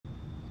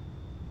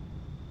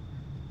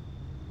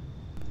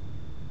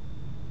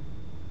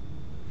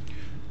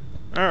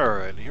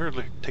Alright, here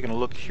taking a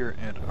look here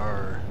at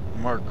our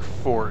Mark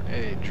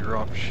 4A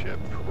dropship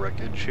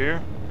wreckage here.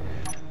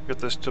 Got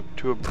this up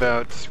to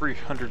about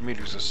 300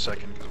 meters a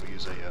second because we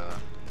use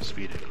a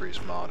speed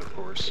increase mod, of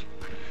course.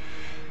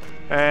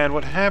 And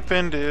what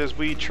happened is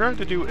we tried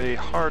to do a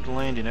hard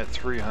landing at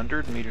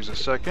 300 meters a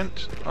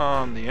second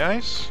on the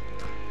ice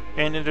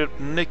and ended up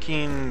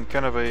nicking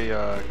kind of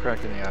a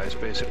crack in the ice,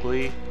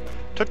 basically.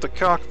 Took the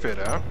cockpit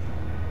out.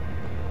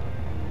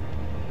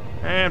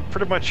 And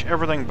pretty much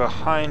everything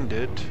behind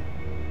it.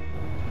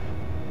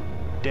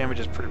 Damage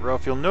is pretty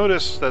rough. You'll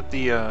notice that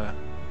the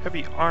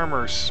heavy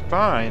armor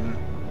spine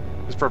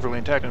is perfectly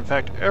intact. In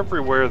fact,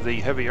 everywhere the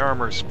heavy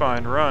armor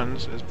spine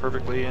runs is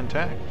perfectly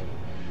intact.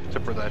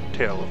 Except for that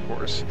tail, of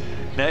course.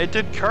 Now, it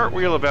did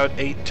cartwheel about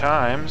 8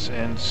 times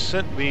and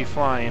sent me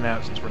flying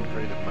out since we're in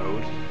creative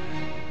mode.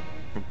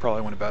 We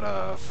probably went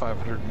about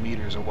 500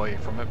 meters away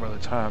from it by the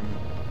time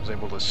I was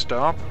able to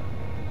stop.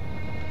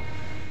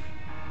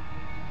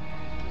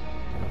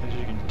 As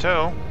you can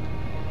tell,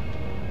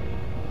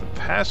 the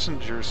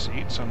passenger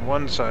seats on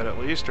one side at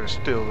least are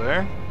still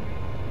there.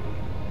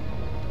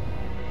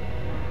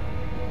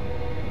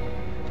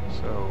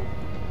 So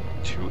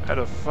 2 out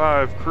of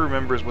 5 crew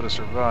members would have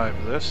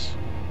survived this.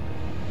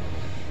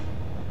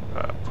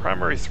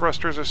 Primary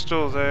thrusters are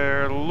still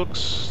there.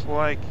 Looks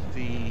like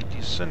the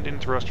descending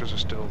thrusters are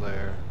still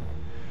there.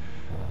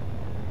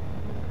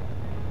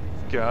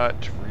 We've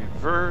got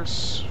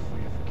reverse.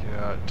 We've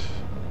got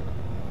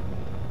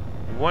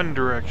one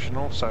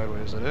directional,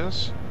 sideways it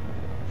is.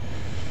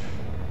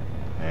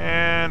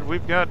 And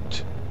we've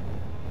got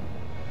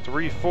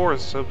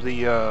 3/4 of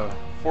the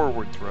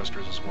forward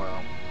thrusters as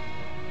well.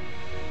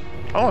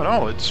 All in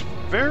all, it's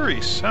very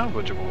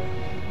salvageable.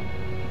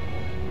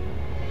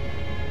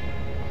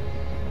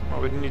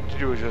 What we need to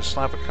do is just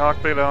slap a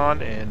cockpit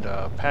on and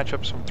patch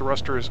up some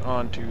thrusters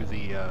onto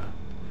the...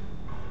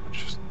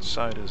 which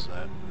side is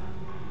that?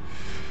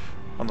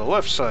 On the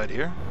left side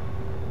here.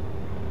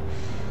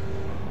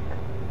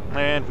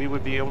 And we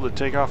would be able to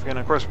take off again.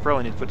 Of course, we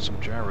probably need to put some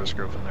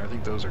gyroscopes in there. I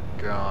think those are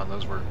gone.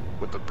 Those were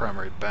with the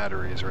primary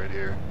batteries right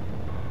here.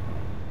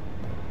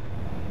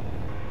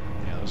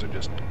 Yeah, those are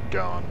just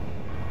gone.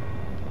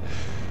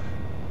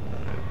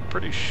 I'm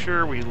pretty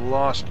sure we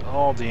lost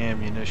all the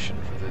ammunition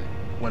for the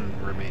one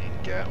remaining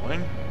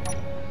Gatling.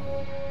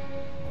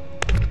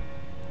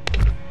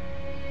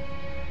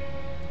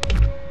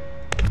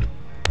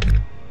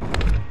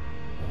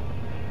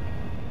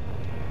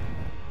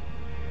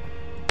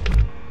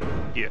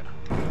 Yeah.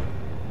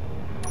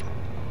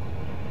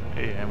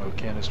 Hey, ammo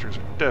canisters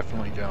are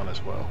definitely gone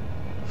as well.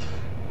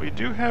 We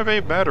do have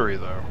a battery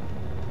though,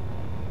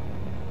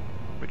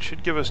 which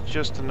should give us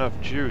just enough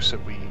juice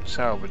if we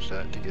salvage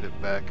that to get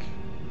it back.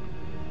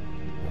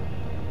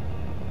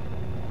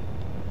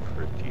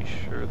 Pretty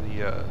sure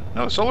the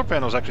no, the solar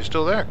panel is actually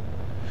still there.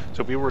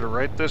 So if we were to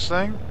right this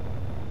thing,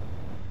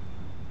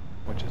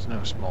 which is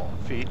no small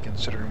feat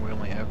considering we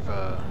only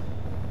have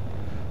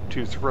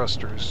 2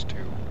 thrusters to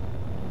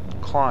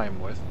climb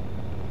with.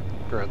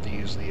 We're going to have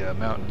to use the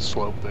mountain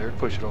slope there to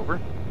push it over.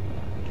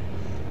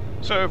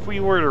 So if we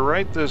were to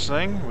right this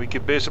thing, we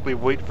could basically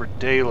wait for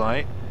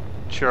daylight,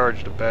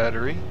 charge the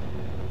battery,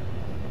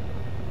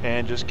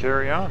 and just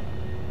carry on.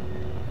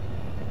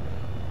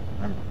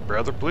 I'm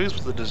rather pleased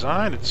with the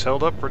design. It's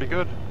held up pretty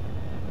good.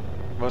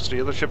 Most of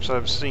the other ships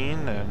I've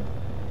seen and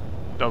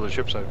other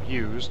ships I've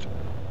used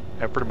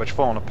have pretty much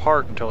fallen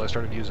apart until I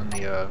started using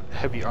the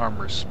heavy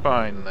armor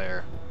spine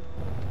there.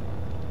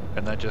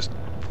 And that just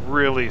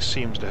really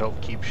seems to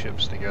help keep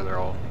ships together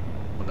all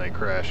when they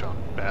crash on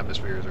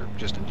atmospheres or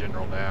just in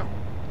general now.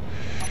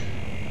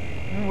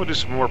 And we'll do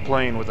some more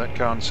playing with that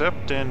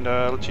concept and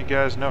let you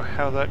guys know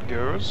how that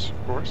goes,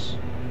 of course.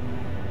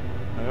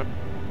 Of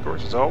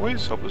course, as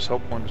always, hope this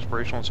helpful and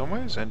inspirational in some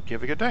ways, and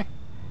have a good day.